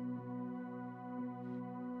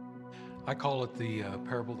I call it the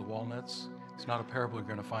parable of the walnuts. It's not a parable you're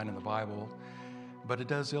going to find in the Bible, but it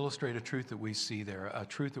does illustrate a truth that we see there, a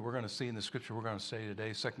truth that we're going to see in the scripture we're going to say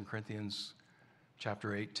today, 2 Corinthians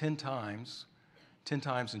chapter 8. 10 times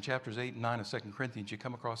in chapters 8 and 9 of 2 Corinthians, you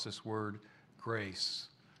come across this word grace.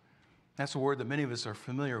 That's a word that many of us are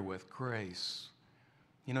familiar with, grace.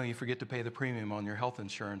 You know, you forget to pay the premium on your health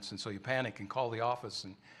insurance, and so you panic and call the office,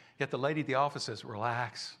 and yet the lady at the office says,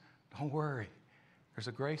 relax, don't worry, there's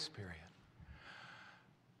a grace period.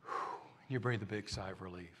 You breathe a big sigh of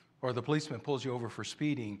relief. Or the policeman pulls you over for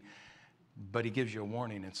speeding, but he gives you a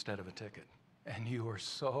warning instead of a ticket. And you are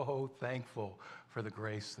so thankful for the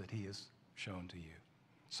grace that he has shown to you.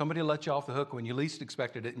 Somebody let you off the hook when you least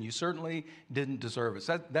expected it, and you certainly didn't deserve it.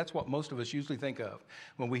 That's what most of us usually think of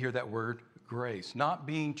when we hear that word grace. Not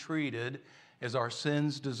being treated as our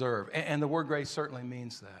sins deserve. And the word grace certainly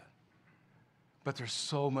means that. But there's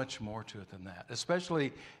so much more to it than that,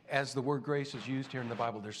 especially as the word grace is used here in the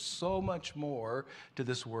Bible. There's so much more to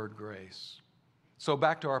this word grace. So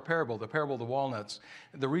back to our parable, the parable of the walnuts.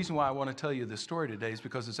 The reason why I want to tell you this story today is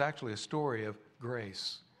because it's actually a story of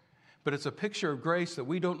grace. But it's a picture of grace that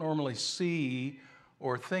we don't normally see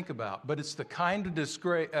or think about. But it's the kind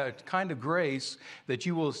of grace that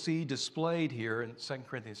you will see displayed here in 2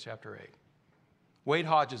 Corinthians chapter 8. Wade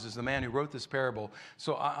Hodges is the man who wrote this parable,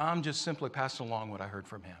 so I'm just simply passing along what I heard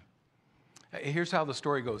from him. Here's how the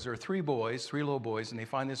story goes. There are three little boys, and they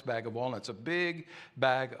find this bag of walnuts, a big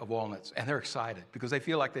bag of walnuts, and they're excited because they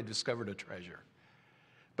feel like they've discovered a treasure.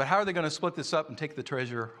 But how are they going to split this up and take the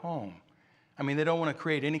treasure home? I mean, they don't want to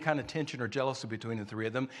create any kind of tension or jealousy between the three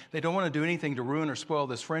of them. They don't want to do anything to ruin or spoil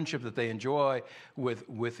this friendship that they enjoy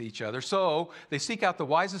with each other. So they seek out the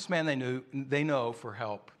wisest man they know for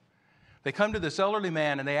help. They come to this elderly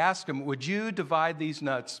man and they ask him, would you divide these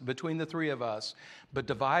nuts between the three of us, but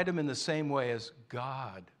divide them in the same way as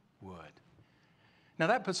God would? Now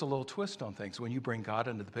that puts a little twist on things. When you bring God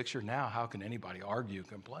into the picture, now how can anybody argue,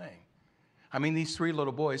 complain? I mean, these three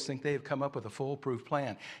little boys think they have come up with a foolproof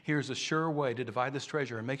plan. Here's a sure way to divide this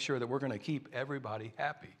treasure and make sure that we're going to keep everybody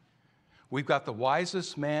happy. We've got the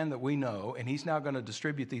wisest man that we know, and he's now going to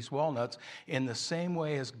distribute these walnuts in the same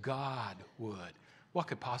way as God would. What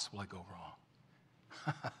could possibly go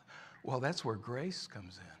wrong? Well, that's where grace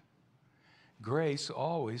comes in. Grace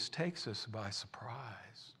always takes us by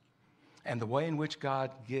surprise. And the way in which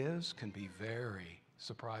God gives can be very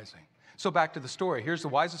surprising. So back to the story. Here's the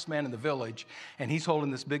wisest man in the village, and he's holding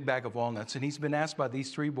this big bag of walnuts, and he's been asked by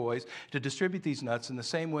these three boys to distribute these nuts in the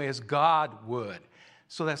same way as God would.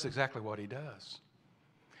 So that's exactly what he does.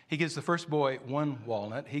 He gives the first boy 1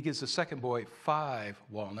 walnut. He gives the second boy 5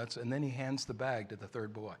 walnuts, and then he hands the bag to the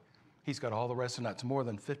third boy. He's got all the rest of the nuts, more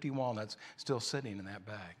than 50 walnuts still sitting in that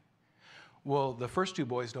bag. Well, the first 2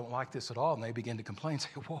 boys don't like this at all, and they begin to complain, say,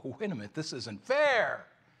 whoa, wait a minute, this isn't fair.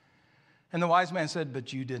 And the wise man said,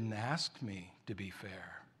 but you didn't ask me to be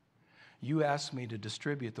fair. You asked me to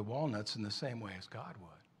distribute the walnuts in the same way as God would.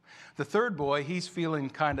 The third boy, he's feeling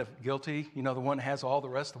kind of guilty. You know, the one that has all the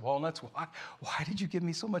rest of the walnuts. Why did you give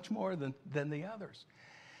me so much more than the others?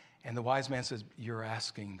 And the wise man says, you're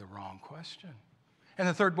asking the wrong question. And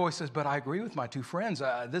the third boy says, but I agree with my 2 friends.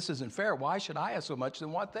 This isn't fair. Why should I have so much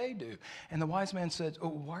than what they do? And the wise man says, oh,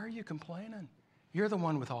 why are you complaining? You're the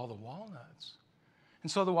one with all the walnuts. And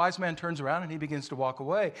so the wise man turns around and he begins to walk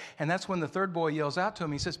away. And that's when the third boy yells out to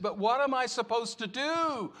him. He says, but what am I supposed to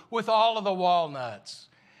do with all of the walnuts?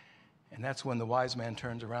 And that's when the wise man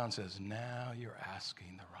turns around and says, now you're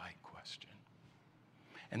asking the right question.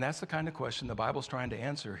 And that's the kind of question the Bible's trying to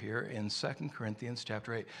answer here in 2 Corinthians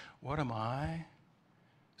chapter 8. What am I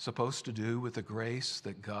supposed to do with the grace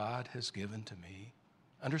that God has given to me?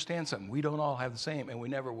 Understand something. We don't all have the same, and we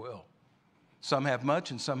never will. Some have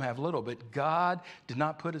much and some have little, but God did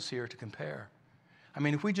not put us here to compare. I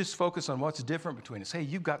mean, if we just focus on what's different between us, hey,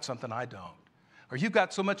 you've got something I don't. Or you've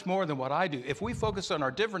got so much more than what I do. If we focus on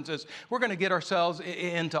our differences, we're going to get ourselves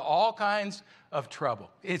into all kinds of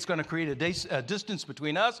trouble. It's going to create a distance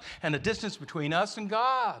between us and a distance between us and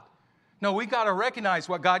God. No, we've got to recognize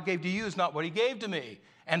what God gave to you is not what he gave to me,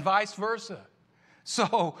 and vice versa.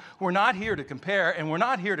 So we're not here to compare, and we're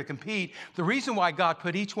not here to compete. The reason why God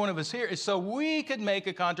put each one of us here is so we could make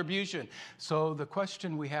a contribution. So the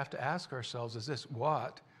question we have to ask ourselves is this: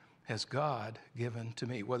 what has God given to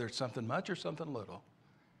me? Whether it's something much or something little.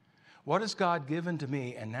 What has God given to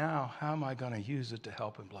me, and now how am I going to use it to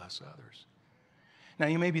help and bless others? Now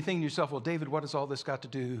you may be thinking to yourself, well, David, what has all this got to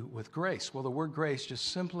do with grace? Well, the word grace just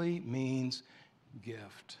simply means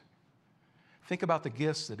gift. Think about the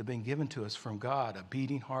gifts that have been given to us from God: a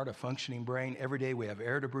beating heart, a functioning brain. Every day we have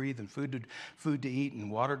air to breathe and food to eat and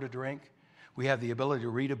water to drink. We have the ability to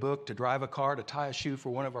read a book, to drive a car, to tie a shoe for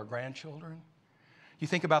one of our grandchildren. You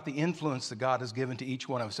think about the influence that God has given to each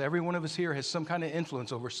one of us. Every one of us here has some kind of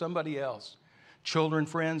influence over somebody else. Children,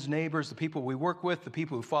 friends, neighbors, the people we work with, the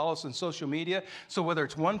people who follow us on social media. So whether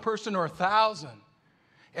it's one person or 1,000,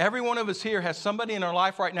 every one of us here has somebody in our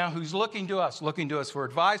life right now who's looking to us for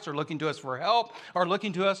advice or looking to us for help or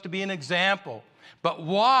looking to us to be an example. But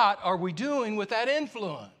what are we doing with that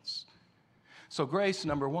influence? So grace,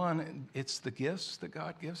 number one, it's the gifts that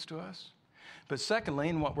God gives to us. But secondly,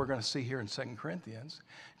 and what we're going to see here in 2 Corinthians,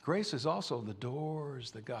 grace is also the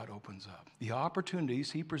doors that God opens up, the opportunities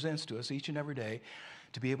he presents to us each and every day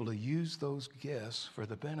to be able to use those gifts for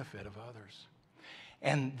the benefit of others.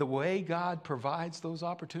 And the way God provides those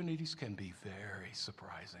opportunities can be very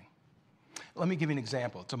surprising. Let me give you an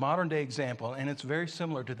example. It's a modern day example, and it's very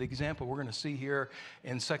similar to the example we're going to see here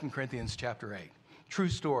in 2 Corinthians chapter 8. True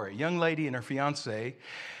story. A young lady and her fiance,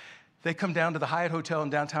 they come down to the Hyatt Hotel in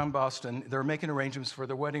downtown Boston. They're making arrangements for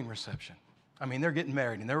their wedding reception. I mean, they're getting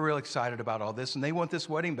married, and they're real excited about all this, and they want this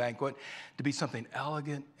wedding banquet to be something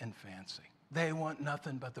elegant and fancy. They want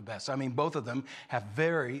nothing but the best. I mean, both of them have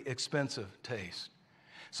very expensive taste.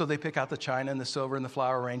 So they pick out the china and the silver and the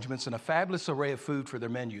flower arrangements and a fabulous array of food for their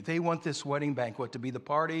menu. They want this wedding banquet to be the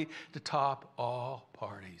party to top all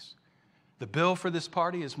parties. The bill for this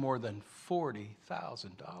party is more than $40,000.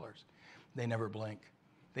 They never blink.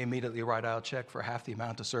 They immediately write out a check for half the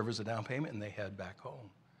amount to serve as a down payment, and they head back home.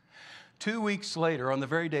 2 weeks later, on the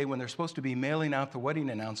very day when they're supposed to be mailing out the wedding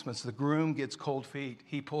announcements, the groom gets cold feet.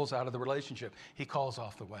 He pulls out of the relationship. He calls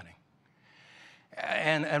off the wedding.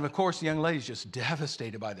 And of course, the young lady's just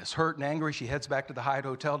devastated by this. Hurt and angry, she heads back to the Hyatt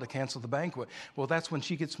Hotel to cancel the banquet. Well, that's when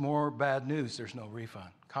she gets more bad news. There's no refund.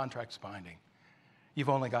 Contract's binding. You've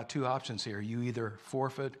only got two options here. You either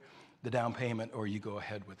forfeit the down payment or you go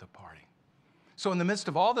ahead with the party. So in the midst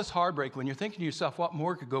of all this heartbreak, when you're thinking to yourself, what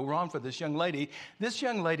more could go wrong for this young lady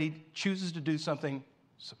chooses to do something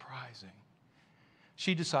surprising.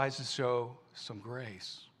 She decides to show some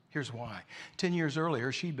grace. Here's why. 10 years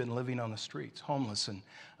earlier, she'd been living on the streets, homeless and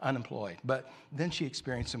unemployed. But then she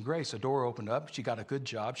experienced some grace. A door opened up. She got a good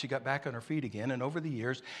job. She got back on her feet again. And over the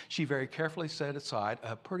years, she very carefully set aside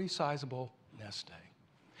a pretty sizable nest egg.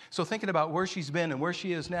 So thinking about where she's been and where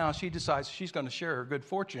she is now, she decides she's going to share her good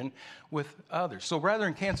fortune with others. So rather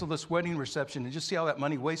than cancel this wedding reception and just see all that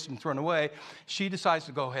money wasted and thrown away, she decides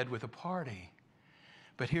to go ahead with a party.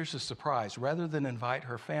 But here's the surprise. Rather than invite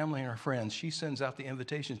her family and her friends, she sends out the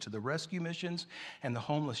invitations to the rescue missions and the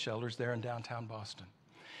homeless shelters there in downtown Boston.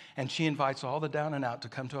 And she invites all the down and out to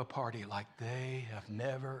come to a party like they have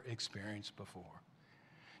never experienced before.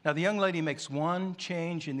 Now, the young lady makes one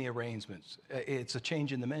change in the arrangements. It's a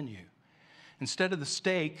change in the menu. Instead of the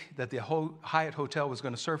steak that the whole Hyatt Hotel was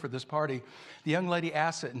going to serve for this party, the young lady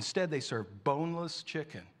asked that instead they serve boneless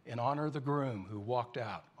chicken in honor of the groom who walked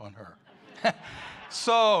out on her.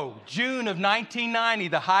 So, June of 1990,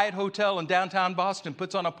 the Hyatt Hotel in downtown Boston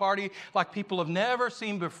puts on a party like people have never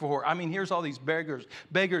seen before. I mean, here's all these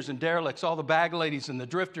beggars and derelicts, all the bag ladies and the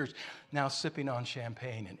drifters, now sipping on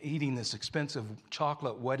champagne and eating this expensive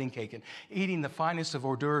chocolate wedding cake and eating the finest of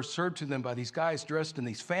hors d'oeuvres served to them by these guys dressed in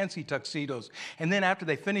these fancy tuxedos. And then after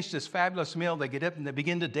they finish this fabulous meal, they get up and they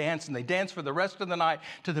begin to dance, and they dance for the rest of the night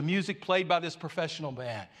to the music played by this professional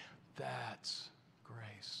band. That's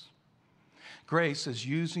grace. Grace is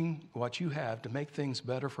using what you have to make things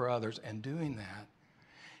better for others and doing that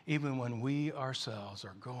even when we ourselves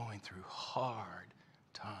are going through hard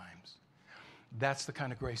times. That's the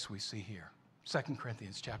kind of grace we see here. 2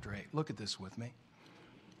 Corinthians chapter 8. Look at this with me.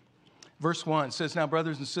 Verse 1 says, "Now,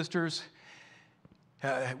 brothers and sisters,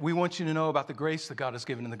 we want you to know about the grace that God has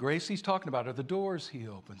given. And the grace he's talking about are the doors he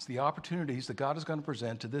opens, the opportunities that God is going to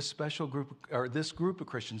present to this special group, or this group of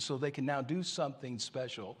Christians, so they can now do something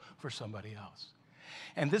special for somebody else.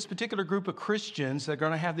 And this particular group of Christians that are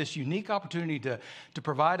going to have this unique opportunity to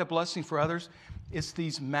provide a blessing for others, it's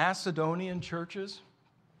these Macedonian churches.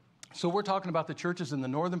 So we're talking about the churches in the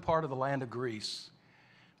northern part of the land of Greece.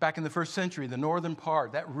 Back in the first century, the northern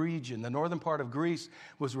part, that region, the northern part of Greece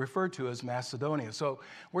was referred to as Macedonia. So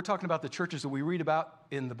we're talking about the churches that we read about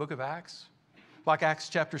in the book of Acts. Like Acts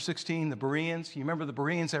chapter 16, the Bereans. You remember the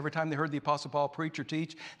Bereans, every time they heard the Apostle Paul preach or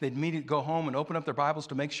teach, they'd immediately go home and open up their Bibles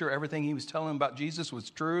to make sure everything he was telling them about Jesus was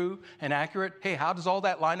true and accurate. Hey, how does all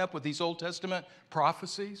that line up with these Old Testament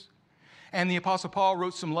prophecies? And the Apostle Paul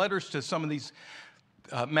wrote some letters to some of these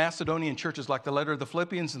Macedonian churches, like the letter of the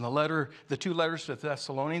Philippians and the two letters to the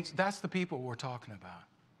Thessalonians. That's the people we're talking about.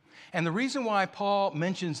 And the reason why Paul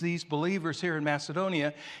mentions these believers here in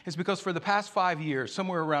Macedonia is because for the past 5 years,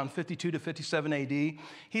 somewhere around 52 to 57 AD,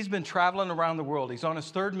 he's been traveling around the world. He's on his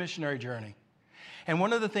third missionary journey. And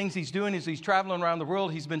one of the things he's doing is he's traveling around the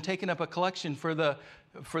world. He's been taking up a collection for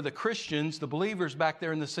the Christians, the believers back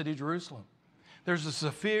there in the city of Jerusalem. There's a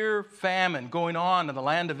severe famine going on in the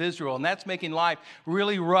land of Israel, and that's making life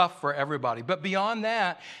really rough for everybody. But beyond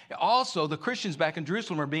that, also the Christians back in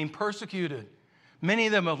Jerusalem are being persecuted. Many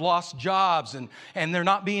of them have lost jobs, and they're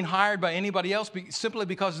not being hired by anybody else simply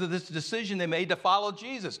because of this decision they made to follow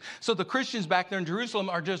Jesus. So the Christians back there in Jerusalem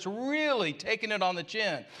are just really taking it on the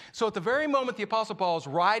chin. So at the very moment the Apostle Paul is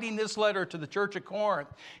writing this letter to the church at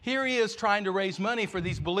Corinth, here he is trying to raise money for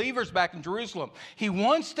these believers back in Jerusalem. He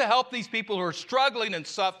wants to help these people who are struggling and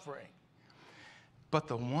suffering. But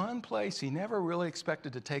the one place he never really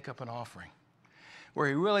expected to take up an offering, where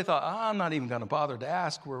he really thought, I'm not even going to bother to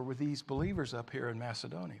ask, were these believers up here in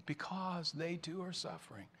Macedonia, because they too are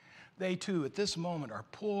suffering. They too, at this moment, are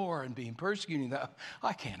poor and being persecuted.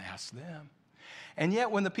 I can't ask them. And yet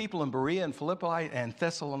when the people in Berea and Philippi and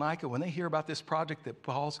Thessalonica, when they hear about this project that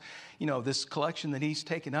Paul's, this collection that he's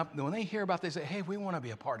taken up, when they hear about this, they say, hey, we want to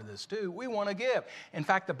be a part of this too. We want to give. In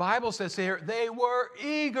fact, the Bible says here, they were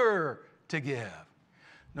eager to give.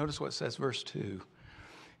 Notice what it says, verse 2.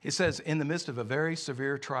 It says, in the midst of a very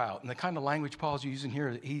severe trial. And the kind of language Paul's using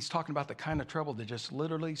here, he's talking about the kind of trouble that just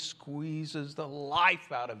literally squeezes the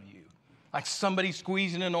life out of you. Like somebody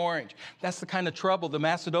squeezing an orange. That's the kind of trouble the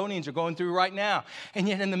Macedonians are going through right now. And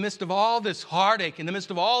yet in the midst of all this heartache, in the midst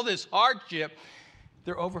of all this hardship,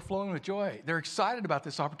 they're overflowing with joy. They're excited about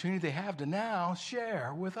this opportunity they have to now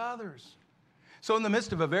share with others. So in the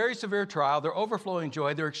midst of a very severe trial, they're overflowing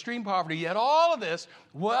joy, their extreme poverty, yet all of this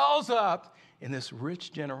wells up in this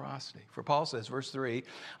rich generosity. For Paul says, verse 3,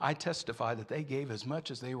 I testify that they gave as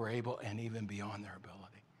much as they were able and even beyond their ability.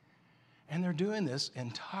 And they're doing this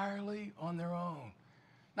entirely on their own.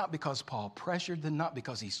 Not because Paul pressured them, not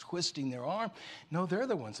because he's twisting their arm. No, they're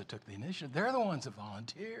the ones that took the initiative. They're the ones that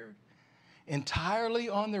volunteered. Entirely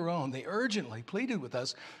on their own, they urgently pleaded with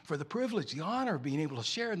us for the privilege, the honor of being able to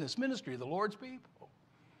share in this ministry of the Lord's people.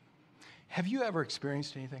 Have you ever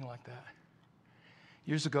experienced anything like that?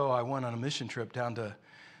 Years ago, I went on a mission trip down to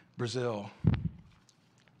Brazil.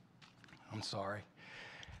 Went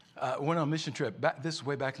on a mission trip. This is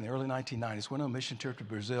way back in the early 1990s. Went on a mission trip to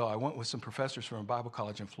Brazil. I went with some professors from a Bible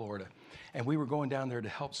college in Florida. And we were going down there to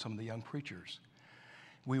help some of the young preachers.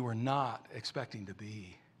 We were not expecting to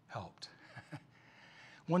be helped.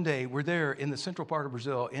 One day, we're there in the central part of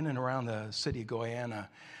Brazil, in and around the city of Goiânia,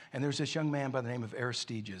 and there's this young man by the name of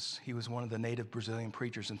Aristides. He was one of the native Brazilian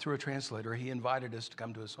preachers, and through a translator, he invited us to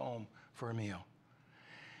come to his home for a meal.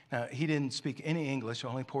 Now, he didn't speak any English,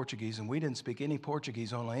 only Portuguese, and we didn't speak any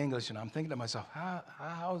Portuguese, only English, and I'm thinking to myself,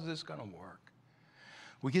 how is this going to work?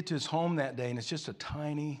 We get to his home that day, and it's just a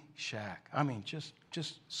tiny shack. I mean, just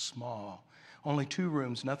small. Only 2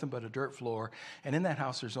 rooms, nothing but a dirt floor, and in that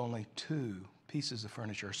house, there's only 2 pieces of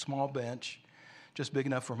furniture, a small bench, just big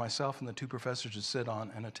enough for myself and the 2 professors to sit on,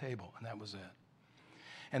 and a table, and that was it.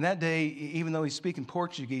 And that day, even though he's speaking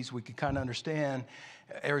Portuguese, we could kind of understand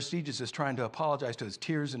Aristides is trying to apologize to his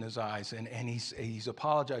tears in his eyes, and he's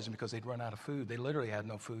apologizing because they'd run out of food. They literally had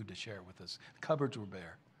no food to share with us. The cupboards were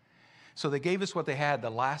bare. So they gave us what they had, the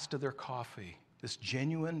last of their coffee, this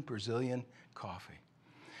genuine Brazilian coffee.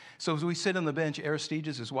 So as we sit on the bench,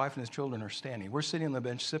 Aristides, his wife, and his children are standing. We're sitting on the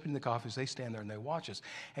bench, sipping the coffee as they stand there and they watch us.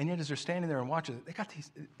 And yet as they're standing there and watching, they got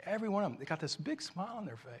every one of them, they got this big smile on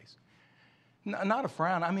their face. Not a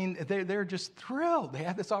frown. I mean, they're just thrilled. They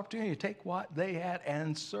had this opportunity to take what they had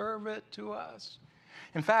and serve it to us.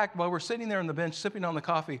 In fact, while we're sitting there on the bench, sipping on the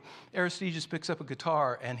coffee, Aristides picks up a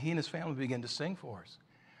guitar and he and his family begin to sing for us.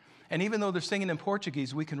 And even though they're singing in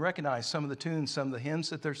Portuguese, we can recognize some of the tunes, some of the hymns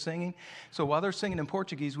that they're singing. So while they're singing in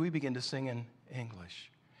Portuguese, we begin to sing in English.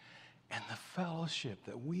 And the fellowship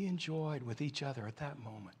that we enjoyed with each other at that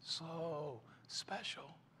moment, so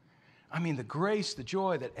special. I mean, the grace, the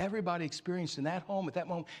joy that everybody experienced in that home at that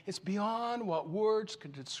moment, it's beyond what words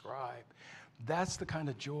could describe. That's the kind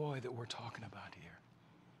of joy that we're talking about here.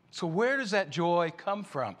 So where does that joy come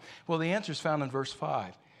from? Well, the answer is found in verse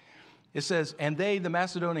 5. It says, and they, the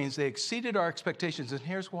Macedonians, they exceeded our expectations. And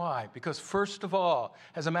here's why. Because first of all,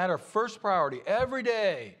 as a matter of first priority, every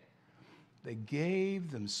day, they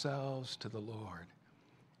gave themselves to the Lord.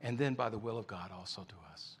 And then by the will of God also to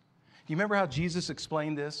us. Do you remember how Jesus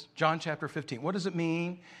explained this? John chapter 15. What does it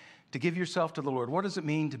mean to give yourself to the Lord? What does it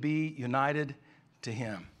mean to be united to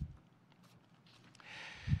Him?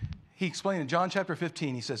 He explained in John chapter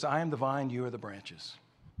 15, he says, I am the vine, you are the branches.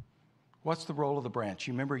 What's the role of the branch?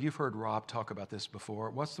 You remember, you've heard Rob talk about this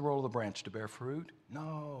before. What's the role of the branch? To bear fruit?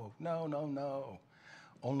 No.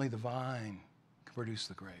 Only the vine can produce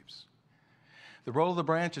the grapes. The role of the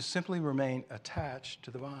branch is simply remain attached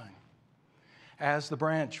to the vine. As the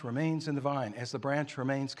branch remains in the vine, as the branch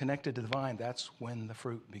remains connected to the vine, that's when the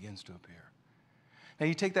fruit begins to appear. Now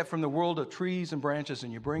you take that from the world of trees and branches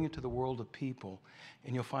and you bring it to the world of people,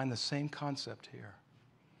 and you'll find the same concept here.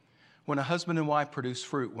 When a husband and wife produce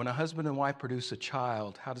fruit, when a husband and wife produce a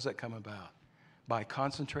child, how does that come about? By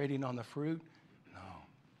concentrating on the fruit? No.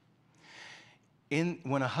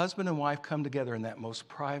 When a husband and wife come together in that most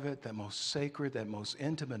private, that most sacred, that most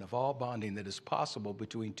intimate of all bonding that is possible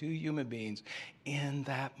between two human beings, in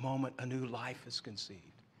that moment a new life is conceived.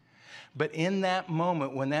 But in that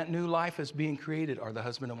moment, when that new life is being created, are the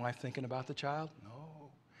husband and wife thinking about the child? No.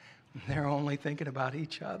 They're only thinking about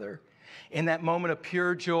each other. In that moment of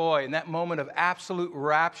pure joy, in that moment of absolute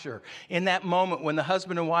rapture, in that moment when the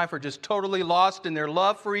husband and wife are just totally lost in their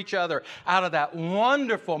love for each other, out of that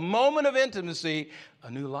wonderful moment of intimacy,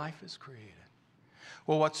 a new life is created.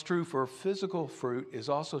 Well, what's true for physical fruit is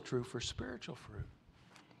also true for spiritual fruit.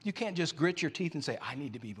 You can't just grit your teeth and say, I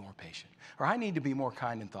need to be more patient, or I need to be more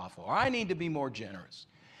kind and thoughtful, or I need to be more generous.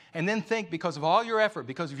 And then think, because of all your effort,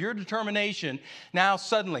 because of your determination, now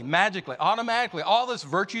suddenly, magically, automatically, all this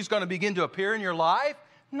virtue is going to begin to appear in your life?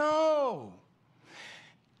 No.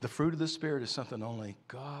 The fruit of the Spirit is something only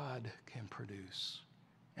God can produce.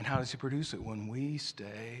 And how does He produce it? When we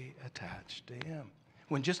stay attached to Him.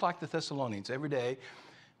 When, just like the Thessalonians, every day,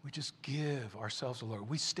 we just give ourselves to the Lord.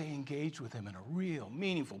 We stay engaged with Him in a real,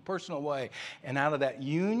 meaningful, personal way. And out of that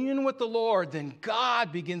union with the Lord, then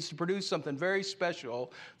God begins to produce something very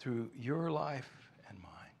special through your life and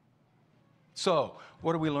mine. So,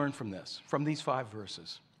 what do we learn from this? From these 5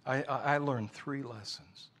 verses, I learned 3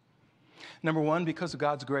 lessons. Number 1, because of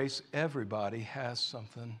God's grace, everybody has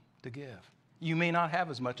something to give. You may not have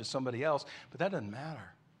as much as somebody else, but that doesn't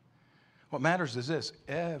matter. What matters is this: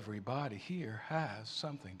 everybody here has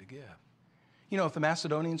something to give. You know, if the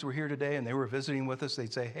Macedonians were here today and they were visiting with us,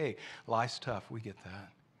 they'd say, hey, life's tough, we get that.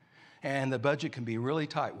 And the budget can be really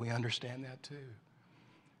tight, we understand that too.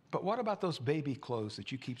 But what about those baby clothes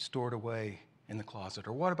that you keep stored away in the closet?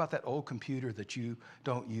 Or what about that old computer that you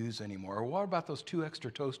don't use anymore? Or what about those 2 extra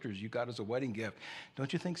toasters you got as a wedding gift?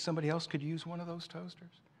 Don't you think somebody else could use one of those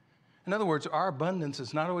toasters? In other words, our abundance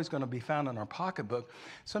is not always going to be found in our pocketbook.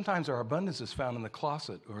 Sometimes our abundance is found in the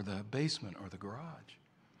closet or the basement or the garage.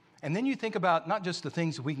 And then you think about not just the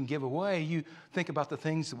things that we can give away, you think about the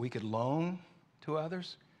things that we could loan to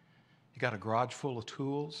others. You got a garage full of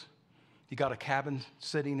tools. You got a cabin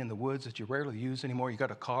sitting in the woods that you rarely use anymore. You got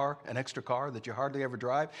a car, an extra car that you hardly ever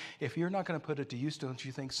drive. If you're not going to put it to use, don't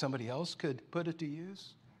you think somebody else could put it to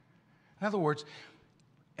use? In other words,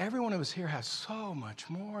 every one of us here has so much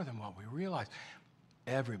more than what we realize.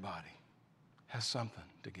 Everybody has something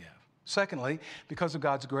to give. Secondly, because of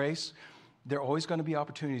God's grace, there are always going to be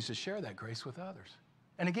opportunities to share that grace with others.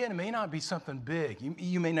 And again, it may not be something big.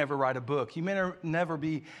 You may never write a book. You may never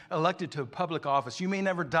be elected to a public office. You may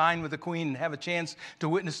never dine with the Queen and have a chance to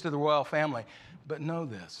witness to the royal family. But know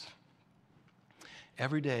this: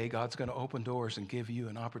 every day, God's going to open doors and give you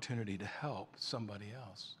an opportunity to help somebody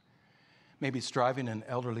else. Maybe it's driving an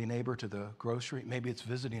elderly neighbor to the grocery. Maybe it's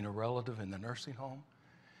visiting a relative in the nursing home.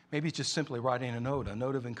 Maybe it's just simply writing a note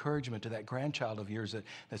of encouragement to that grandchild of yours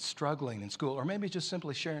that's struggling in school. Or maybe it's just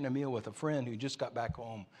simply sharing a meal with a friend who just got back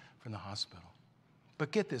home from the hospital.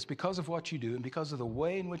 But get this, because of what you do and because of the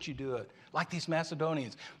way in which you do it, like these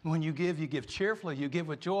Macedonians, when you give cheerfully, you give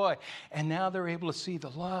with joy. And now they're able to see the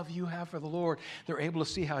love you have for the Lord. They're able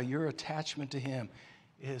to see how your attachment to Him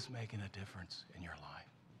is making a difference in your life.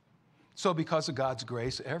 So because of God's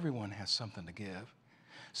grace, everyone has something to give.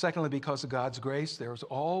 Secondly, because of God's grace, there's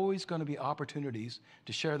always going to be opportunities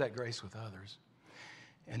to share that grace with others.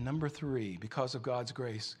 And number 3, because of God's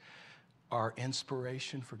grace, our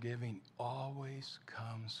inspiration for giving always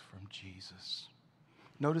comes from Jesus.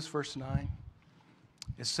 Notice verse 9.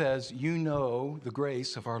 It says, you know the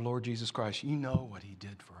grace of our Lord Jesus Christ. You know what He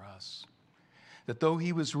did for us. That though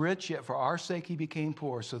He was rich, yet for our sake He became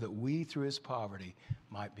poor, so that we through His poverty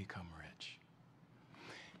might become rich.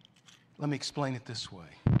 Let me explain it this way.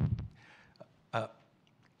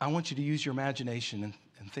 I want you to use your imagination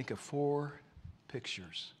and think of 4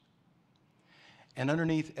 pictures. And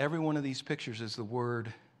underneath every one of these pictures is the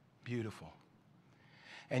word beautiful.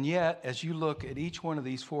 And yet, as you look at each one of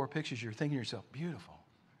these 4 pictures, you're thinking to yourself, beautiful.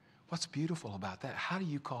 What's beautiful about that? How do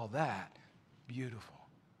you call that beautiful?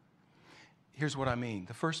 Here's what I mean.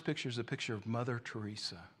 The first picture is a picture of Mother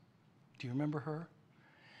Teresa. Do you remember her?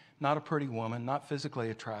 Not a pretty woman, not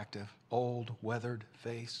physically attractive, old, weathered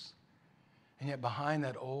face. And yet behind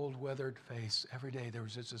that old, weathered face, every day there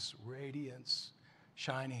was just this radiance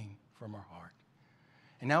shining from her heart.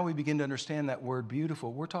 And now we begin to understand that word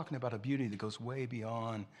beautiful. We're talking about a beauty that goes way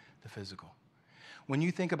beyond the physical. When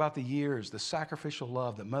you think about the years, the sacrificial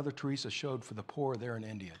love that Mother Teresa showed for the poor there in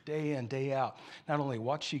India, day in, day out, not only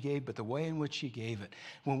what she gave, but the way in which she gave it.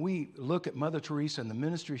 When we look at Mother Teresa and the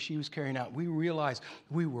ministry she was carrying out, we realize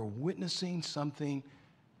we were witnessing something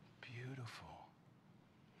beautiful.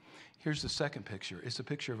 Here's the second picture. It's a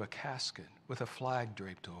picture of a casket with a flag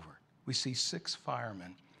draped over it. We see 6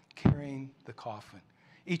 firemen carrying the coffin,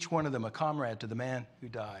 each one of them a comrade to the man who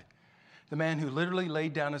died. The man who literally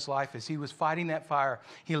laid down his life as he was fighting that fire.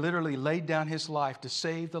 He literally laid down his life to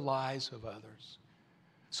save the lives of others.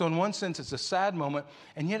 So in one sense, it's a sad moment,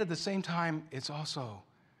 and yet at the same time, it's also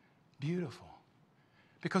beautiful.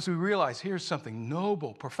 Because we realize here's something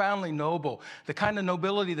noble, profoundly noble, the kind of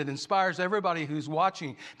nobility that inspires everybody who's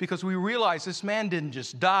watching, because we realize this man didn't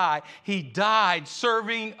just die, he died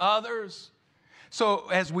serving others. So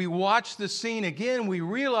as we watch the scene again, we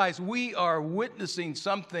realize we are witnessing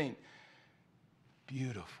something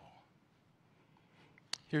beautiful.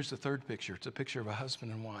 Here's the third picture. It's a picture of a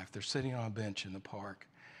husband and wife. They're sitting on a bench in the park,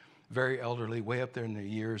 very elderly, way up there in their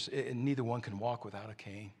years, and neither one can walk without a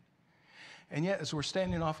cane. And yet, as we're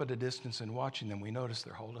standing off at a distance and watching them, we notice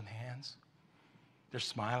they're holding hands. They're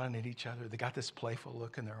smiling at each other. They got this playful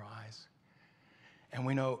look in their eyes. And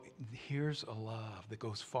we know here's a love that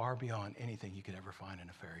goes far beyond anything you could ever find in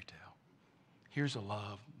a fairy tale. Here's a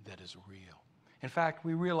love that is real. In fact,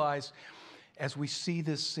 we realize as we see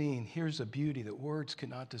this scene, here's a beauty that words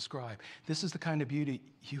cannot describe. This is the kind of beauty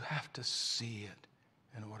you have to see it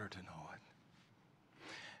in order to know it.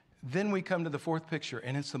 Then we come to the fourth picture,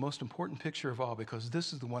 and it's the most important picture of all because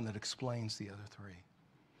this is the one that explains the other 3.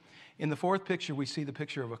 In the fourth picture, we see the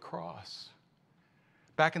picture of a cross.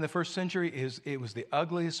 Back in the first century, it was the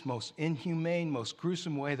ugliest, most inhumane, most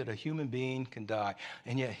gruesome way that a human being can die.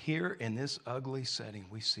 And yet here in this ugly setting,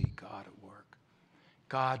 we see God at work.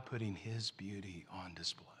 God putting his beauty on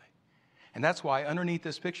display. And that's why underneath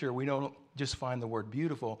this picture, we don't just find the word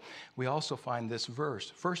beautiful. We also find this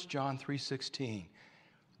verse, 1 John 3:16.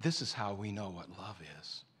 This is how we know what love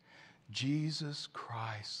is. Jesus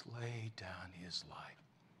Christ laid down his life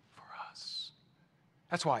for us.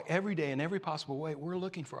 That's why every day in every possible way, we're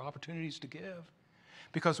looking for opportunities to give.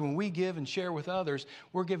 Because when we give and share with others,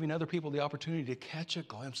 we're giving other people the opportunity to catch a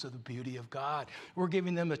glimpse of the beauty of God. We're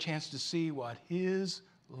giving them a chance to see what his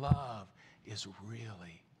love is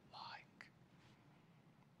really like.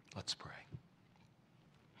 Let's pray.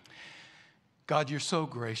 God, you're so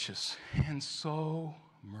gracious and so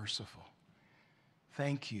merciful.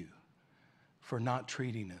 Thank you for not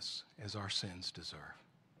treating us as our sins deserve.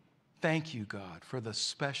 Thank you, God, for the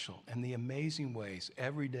special and the amazing ways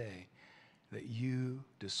every day that you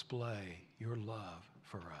display your love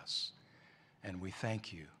for us. And we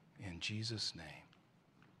thank you in Jesus' name.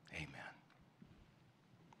 Amen.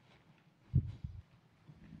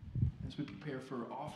 As we prepare for offering.